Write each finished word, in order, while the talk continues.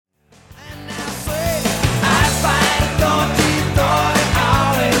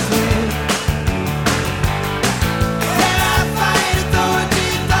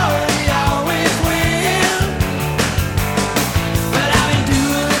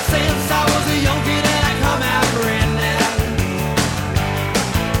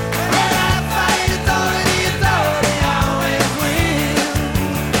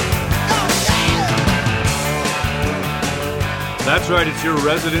right, it's your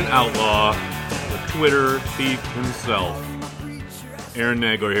resident outlaw, the Twitter thief himself. Aaron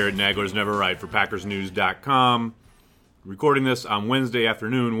Nagler here at Nagler's Never Right for PackersNews.com. Recording this on Wednesday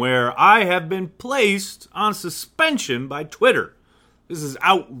afternoon, where I have been placed on suspension by Twitter. This is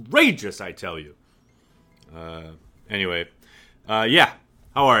outrageous, I tell you. Anyway, how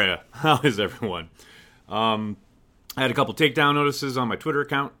are you? How is everyone? I had a couple takedown notices on my Twitter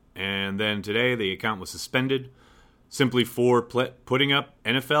account, and then today the account was suspended simply for putting up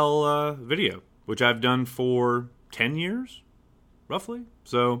NFL video, which I've done for 10 years, roughly.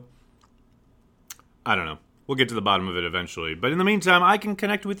 So, I don't know. We'll get to the bottom of it eventually. But in the meantime, I can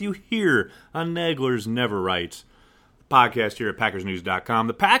connect with you here on Nagler's Never Right, podcast here at PackersNews.com.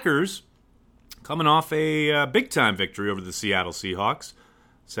 The Packers coming off a big-time victory over the Seattle Seahawks,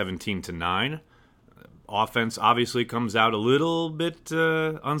 17-9. Offense obviously comes out a little bit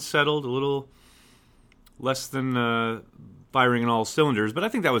unsettled, a little less than firing on all cylinders, but I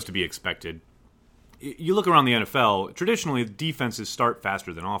think that was to be expected. You look around the NFL, traditionally defenses start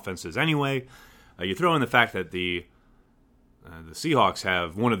faster than offenses anyway. You throw in the fact that the Seahawks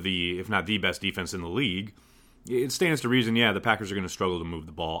have one of the, if not the best defense in the league, it stands to reason, the Packers are going to struggle to move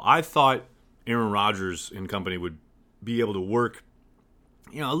the ball. I thought Aaron Rodgers and company would be able to work,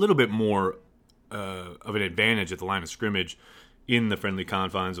 a little bit more of an advantage at the line of scrimmage in the friendly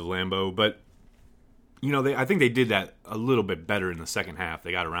confines of Lambeau, but I think they did that a little bit better in the second half.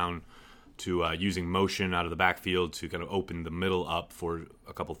 They got around to using motion out of the backfield to kind of open the middle up for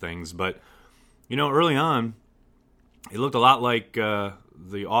a couple things. But, early on, it looked a lot like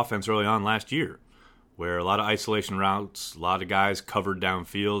the offense early on last year, where a lot of isolation routes, a lot of guys covered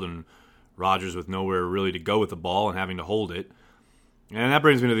downfield, and Rodgers with nowhere really to go with the ball and having to hold it. And that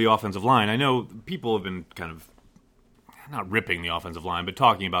brings me to the offensive line. I know people have been kind of, not ripping the offensive line, but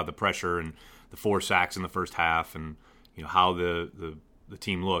talking about the pressure and the 4 sacks in the first half, and how the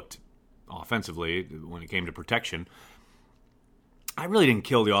team looked offensively when it came to protection. I really didn't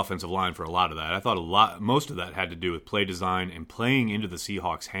kill the offensive line for a lot of that. I thought most of that had to do with play design and playing into the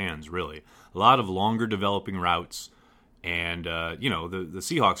Seahawks' hands, really. A lot of longer developing routes, and the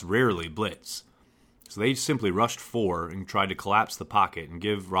Seahawks rarely blitz. So they simply rushed 4 and tried to collapse the pocket and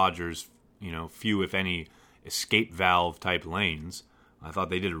give Rodgers, few, if any, escape valve type lanes. I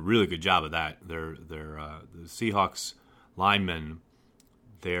thought they did a really good job of that. The Seahawks linemen,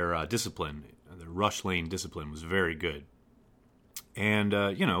 their discipline, their rush lane discipline was very good. And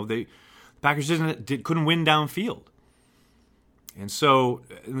the Packers couldn't win downfield. And so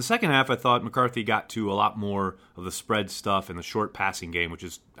in the second half, I thought McCarthy got to a lot more of the spread stuff and the short passing game, which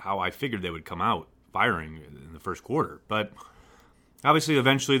is how I figured they would come out firing in the first quarter. But obviously,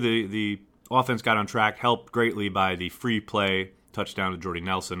 eventually, the offense got on track, helped greatly by the free play touchdown to Jordy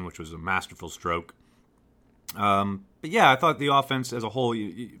Nelson, which was a masterful stroke. But I thought the offense as a whole,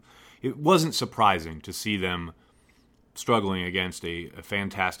 it wasn't surprising to see them struggling against a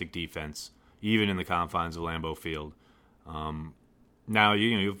fantastic defense, even in the confines of Lambeau Field. Now,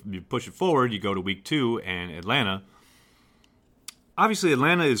 you push it forward, you go to week 2, and Atlanta. Obviously,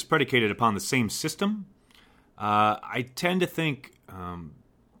 Atlanta is predicated upon the same system. I tend to think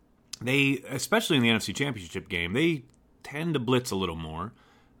they, especially in the NFC Championship game, they tend to blitz a little more.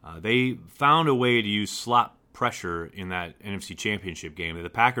 They found a way to use slot pressure in that NFC Championship game that the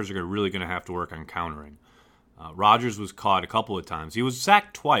Packers are really going to have to work on countering. Rodgers was caught a couple of times. He was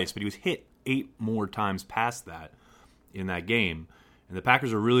sacked twice, but he was hit 8 more times past that in that game. And the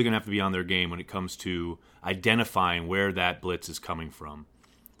Packers are really going to have to be on their game when it comes to identifying where that blitz is coming from.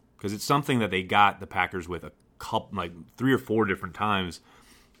 Because it's something that they got the Packers with a couple, like 3 or 4 different times,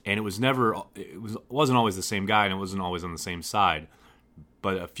 and it wasn't always the same guy, and it wasn't always on the same side.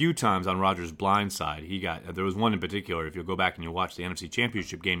 But a few times on Rodgers' blind side, there was one in particular. If you'll go back and you watch the NFC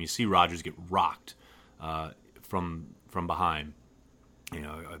Championship game, you see Rodgers get rocked from behind. And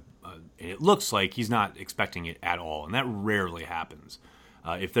it looks like he's not expecting it at all, and that rarely happens.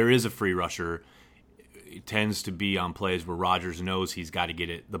 If there is a free rusher, it tends to be on plays where Rodgers knows he's got to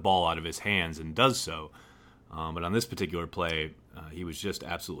get the ball out of his hands and does so. But on this particular play, he was just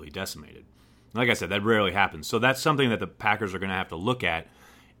absolutely decimated. Like I said, that rarely happens. So that's something that the Packers are going to have to look at.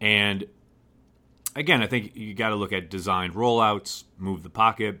 And again, I think you got to look at designed rollouts, move the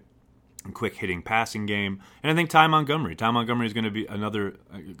pocket, and quick hitting passing game. And I think Ty Montgomery is going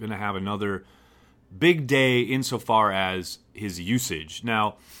to have another big day insofar as his usage.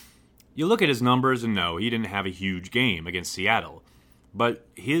 Now, you look at his numbers, and no, he didn't have a huge game against Seattle. But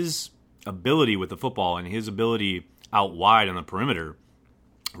his ability with the football and his ability out wide on the perimeter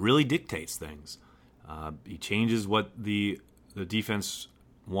really dictates things. He changes what the defense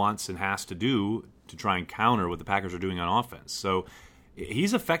wants and has to do to try and counter what the Packers are doing on offense. So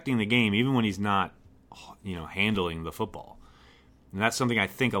he's affecting the game even when he's not, handling the football. And that's something I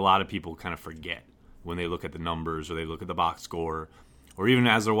think a lot of people kind of forget when they look at the numbers or they look at the box score or even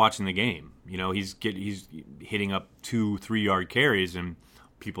as they're watching the game. He's hitting up 2-3 yard carries and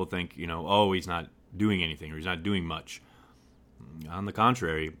people think, he's not doing anything or he's not doing much. On the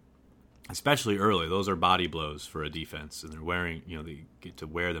contrary, especially early, those are body blows for a defense, and they're wearing, they get to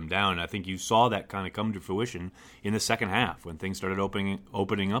wear them down. And I think you saw that kind of come to fruition in the second half when things started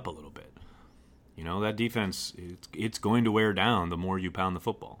opening up a little bit. That defense, it's going to wear down the more you pound the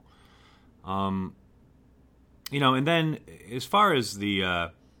football. And then as far as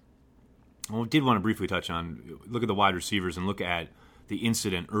I did want to briefly touch on, look at the wide receivers and look at the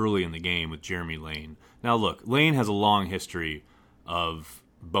incident early in the game with Jeremy Lane. Now, look, Lane has a long history of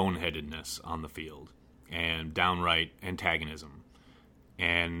boneheadedness on the field and downright antagonism,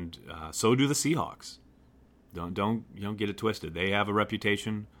 and so do the Seahawks. Don't get it twisted. They have a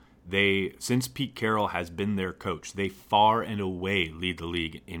reputation. Since Pete Carroll has been their coach, they far and away lead the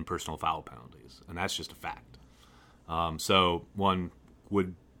league in personal foul penalties, and that's just a fact. So one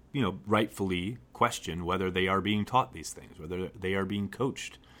would, rightfully question whether they are being taught these things, whether they are being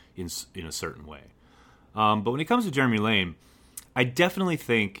coached in a certain way. But when it comes to Jeremy Lane, I tend to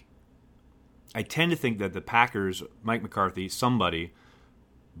think that the Packers, Mike McCarthy, somebody,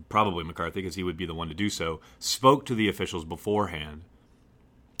 probably McCarthy because he would be the one to do so, spoke to the officials beforehand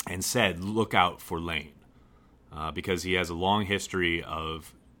and said, look out for Lane, because he has a long history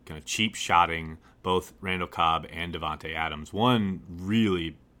of kind of cheap shotting both Randall Cobb and Davante Adams. One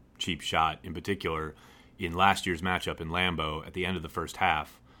really cheap shot in particular in last year's matchup in Lambeau at the end of the first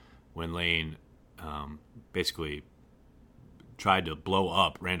half when Lane basically tried to blow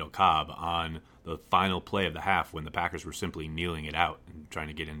up Randall Cobb on the final play of the half when the Packers were simply kneeling it out and trying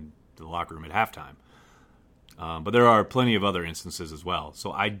to get into the locker room at halftime. But there are plenty of other instances as well.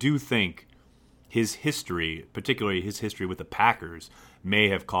 So I do think his history, particularly his history with the Packers, may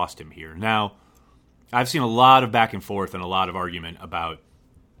have cost him here. Now, I've seen a lot of back and forth and a lot of argument about,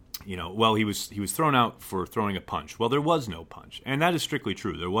 he was thrown out for throwing a punch. Well, there was no punch, and that is strictly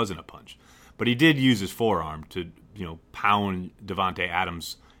true. There wasn't a punch. But he did use his forearm to, pound Davante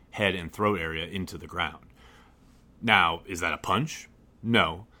Adams' head and throat area into the ground. Now, is that a punch?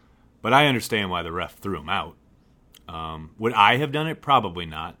 No. But I understand why the ref threw him out. Would I have done it? Probably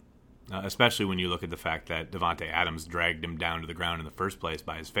not, especially when you look at the fact that Davante Adams dragged him down to the ground in the first place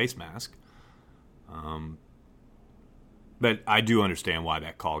by his face mask. But I do understand why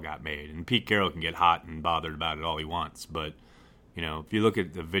that call got made. And Pete Carroll can get hot and bothered about it all he wants. But, if you look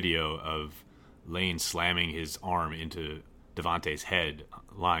at the video of Lane slamming his arm into Davante's head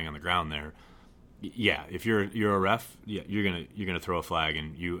lying on the ground there, yeah, if you're a ref, yeah, you're gonna throw a flag,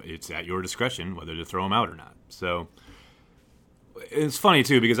 and it's at your discretion whether to throw him out or not. So it's funny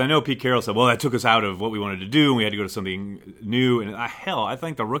too because I know Pete Carroll said, "Well, that took us out of what we wanted to do, and we had to go to something new." And I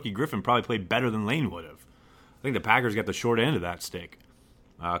think the rookie Griffin probably played better than Lane would have. I think the Packers got the short end of that stick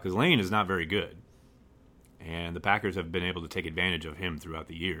because Lane is not very good, and the Packers have been able to take advantage of him throughout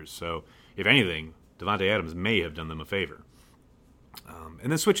the years. So if anything, Davante Adams may have done them a favor.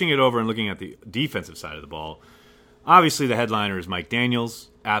 And then switching it over and looking at the defensive side of the ball, obviously the headliner is Mike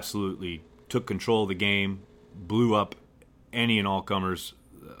Daniels. Absolutely took control of the game, blew up any and all comers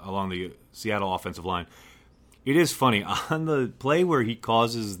along the Seattle offensive line. It is funny on the play where he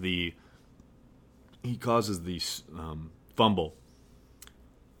causes the fumble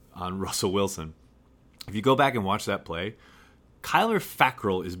on Russell Wilson. If you go back and watch that play, Kyler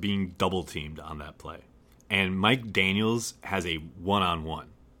Fackrell is being double teamed on that play. And Mike Daniels has a one-on-one.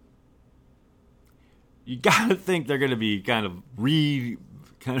 You got to think they're going to be kind of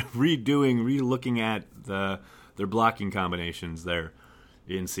re-looking at their blocking combinations there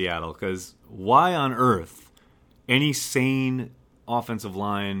in Seattle. Because why on earth any sane offensive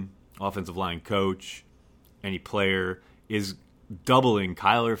line coach, any player is doubling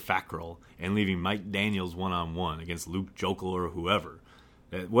Kyler Fackrell and leaving Mike Daniels one-on-one against Luke Jokel or whoever?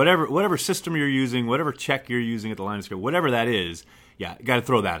 Whatever system you're using, whatever check you're using at the line of scrimmage, whatever that is, yeah, you got to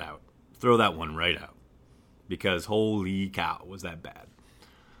throw that out. Throw that one right out. Because holy cow, was that bad.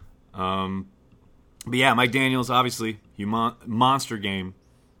 But yeah, Mike Daniels, obviously, monster game.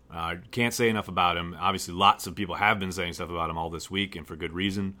 Can't say enough about him. Obviously, lots of people have been saying stuff about him all this week, and for good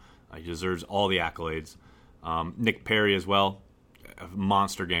reason. He deserves all the accolades. Nick Perry as well.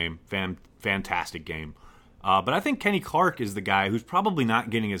 Monster game. Fantastic game. But I think Kenny Clark is the guy who's probably not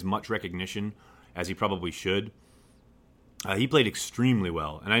getting as much recognition as he probably should. He played extremely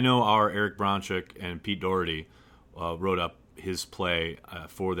well. And I know our Eric Bronchuk and Pete Doherty wrote up his play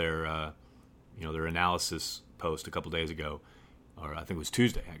for their their analysis post a couple days ago, or I think it was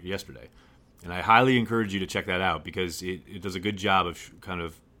Tuesday, yesterday. And I highly encourage you to check that out because it does a good job of kind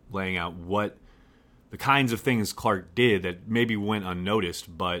of laying out what the kinds of things Clark did that maybe went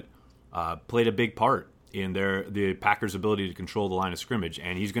unnoticed, but played a big part in the Packers' ability to control the line of scrimmage.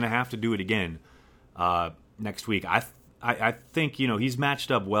 And he's going to have to do it again next week. I think he's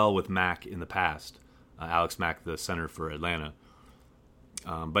matched up well with Mack in the past, Alex Mack, the center for Atlanta.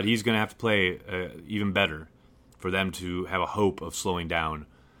 But he's going to have to play even better for them to have a hope of slowing down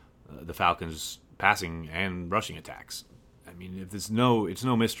the Falcons' passing and rushing attacks. I mean, it's no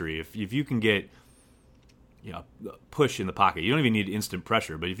mystery. If you can get push in the pocket, you don't even need instant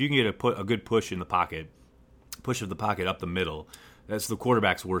pressure, but if you can get a good push in the pocket, push of the pocket up the middle, that's the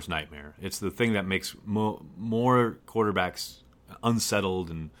quarterback's worst nightmare. It's the thing that makes more quarterbacks unsettled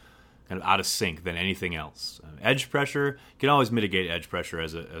and kind of out of sync than anything else. Edge pressure, you can always mitigate edge pressure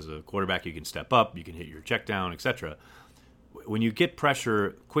as a quarterback. You can step up, you can hit your check down, etc. When you get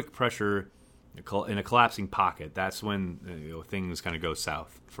pressure, quick pressure in a collapsing pocket, that's when things kind of go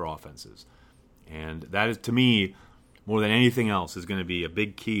south for offenses. And that is, to me, more than anything else, is going to be a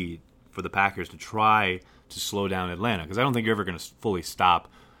big key for the Packers to try to slow down Atlanta. Because I don't think you're ever going to fully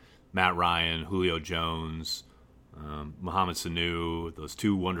stop Matt Ryan, Julio Jones, Mohamed Sanu, those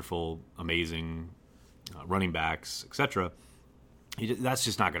two wonderful, amazing running backs, etc. That's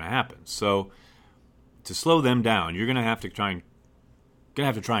just not going to happen. So to slow them down, you're going to have to try and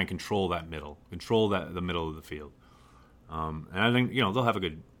control the middle of the field. And I think they'll have a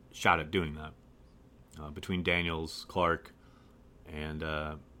good shot at doing that between Daniels, Clark, and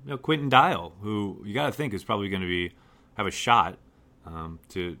Quentin Dial, who you got to think is probably going to have a shot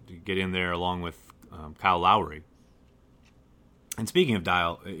to get in there along with Kyle Lowry. And speaking of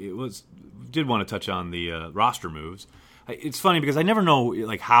Dial, did want to touch on the roster moves. It's funny because I never know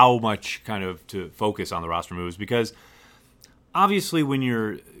how much kind of to focus on the roster moves, because obviously when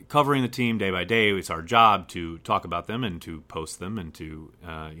you're covering the team day by day, it's our job to talk about them and to post them and to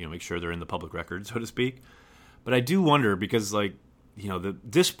make sure they're in the public record, so to speak. But I do wonder because the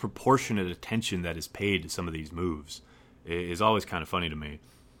disproportionate attention that is paid to some of these moves is always kind of funny to me.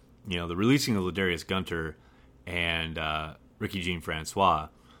 The releasing of Ladarius Gunter and Ricky Jean-Francois,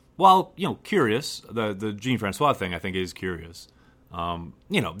 while curious, the Jean-Francois thing I think is curious.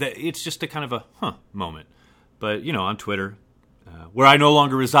 It's just a kind of a moment. But on Twitter, where I no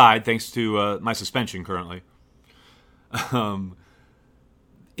longer reside thanks to my suspension currently,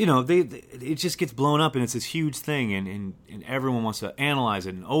 it just gets blown up and it's this huge thing, and everyone wants to analyze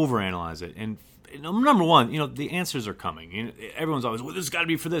it and overanalyze it. And number one, the answers are coming. Everyone's always, well, this has got to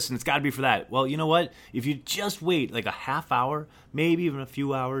be for this and it's got to be for that. Well, you know what? If you just wait a half hour, maybe even a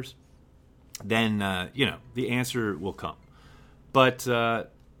few hours, then the answer will come. But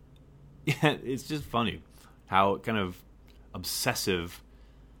it's just funny how kind of obsessive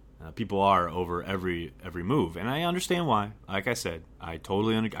people are over every move, and I understand why. Like I said, I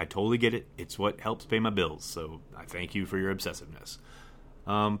totally get it. It's what helps pay my bills, so I thank you for your obsessiveness.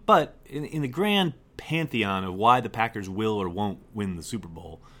 But in the grand pantheon of why the Packers will or won't win the Super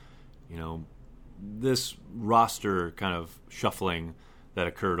Bowl, this roster kind of shuffling that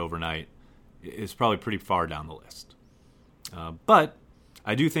occurred overnight is probably pretty far down the list. But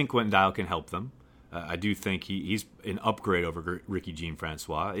I do think Quentin Dial can help them. I do think he's an upgrade over Ricky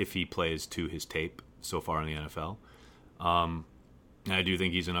Jean-Francois if he plays to his tape so far in the NFL. And I do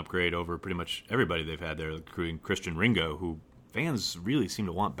think he's an upgrade over pretty much everybody they've had there, including Christian Ringo, who fans really seem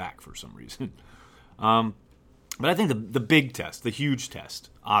to want back for some reason. But I think the big test, the huge test,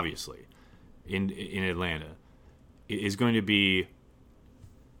 obviously, in Atlanta, is going to be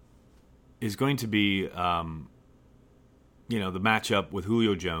the matchup with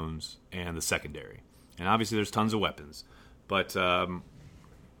Julio Jones and the secondary. And obviously there's tons of weapons. But,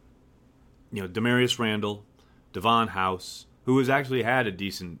 Demarius Randall, Devon House, who has actually had a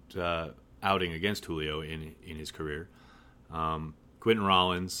decent outing against Julio in his career, Quentin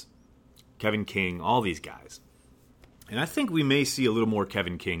Rollins, Kevin King, all these guys. And I think we may see a little more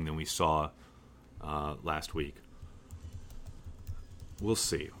Kevin King than we saw last week. We'll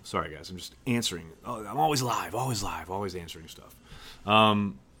see. Sorry, guys. I'm just answering. Oh, I'm always live, always answering stuff.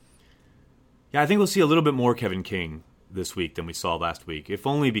 I think we'll see a little bit more Kevin King this week than we saw last week, if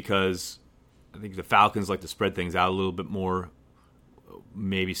only because I think the Falcons like to spread things out a little bit more,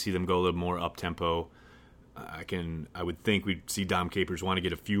 maybe see them go a little more up-tempo. I would think we'd see Dom Capers want to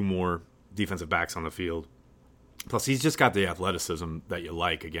get a few more defensive backs on the field. Plus, he's just got the athleticism that you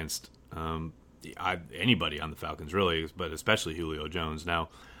like against anybody on the Falcons, really, but especially Julio Jones. Now,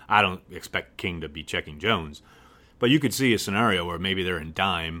 I don't expect King to be checking Jones, but you could see a scenario where maybe they're in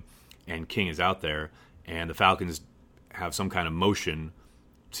dime, and King is out there, and the Falcons have some kind of motion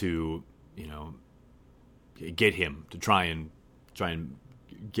to, get him to try and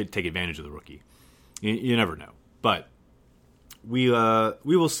take advantage of the rookie. You never know, but we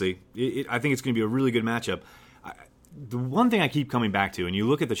will see. I think it's going to be a really good matchup. The one thing I keep coming back to, and you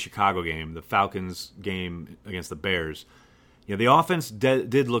look at the Chicago game, the Falcons game against the Bears, the offense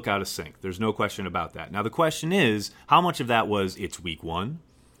did look out of sync. There's no question about that. Now the question is, how much of that was it's week one,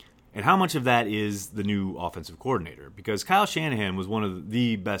 and how much of that is the new offensive coordinator? Because Kyle Shanahan was one of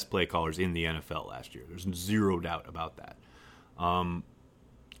the best play callers in the NFL last year. There's zero doubt about that. And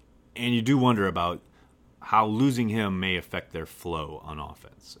you do wonder about how losing him may affect their flow on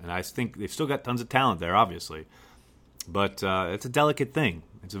offense. And I think they've still got tons of talent there, obviously. But it's a delicate thing.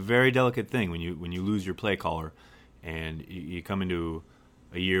 It's a very delicate thing when you lose your play caller and you come into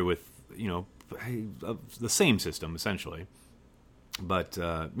a year with, the same system, essentially. But,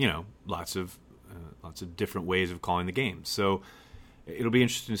 lots of different ways of calling the game. So it'll be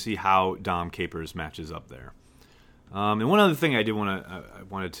interesting to see how Dom Capers matches up there. And one other thing I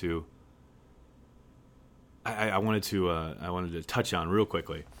wanted to touch on real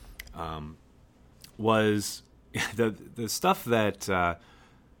quickly was the stuff that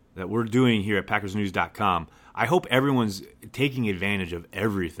we're doing here at PackersNews.com. I hope everyone's taking advantage of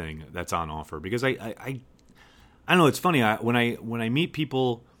everything that's on offer, because I know it's funny. When I meet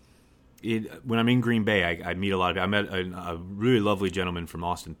people, when I'm in Green Bay, I meet a lot of people. I met a really lovely gentleman from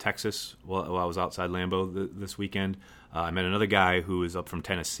Austin, Texas, while I was outside Lambeau this weekend. I met another guy who is up from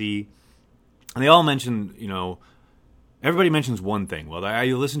Tennessee, and they all mentioned, everybody mentions one thing. Well, I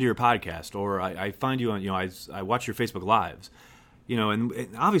listen to your podcast, or I find you on, I watch your Facebook Lives,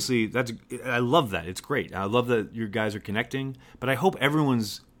 and obviously I love that. It's great. I love that you guys are connecting, but I hope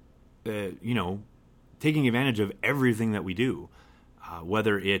everyone's, taking advantage of everything that we do,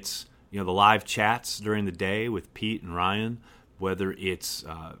 whether it's, the live chats during the day with Pete and Ryan, whether it's,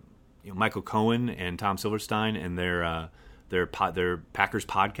 Michael Cohen and Tom Silverstein and their Packers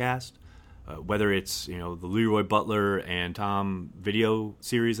podcast, whether it's, the Leroy Butler and Tom video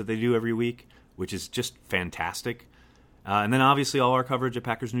series that they do every week, which is just fantastic. And then obviously all our coverage at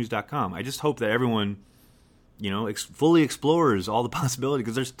PackersNews.com. I just hope that everyone, fully explores all the possibilities,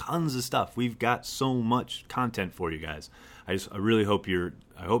 because there's tons of stuff. We've got so much content for you guys. I really hope you're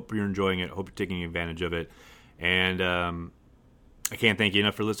enjoying it. I hope you're taking advantage of it. And I can't thank you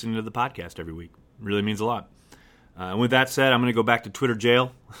enough for listening to the podcast every week. It really means a lot. And with that said, I'm going to go back to Twitter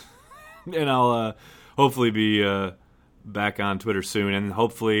jail. And I'll hopefully be back on Twitter soon. And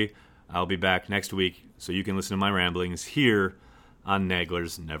hopefully I'll be back next week so you can listen to my ramblings here on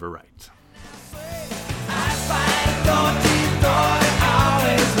Nagler's Never Right.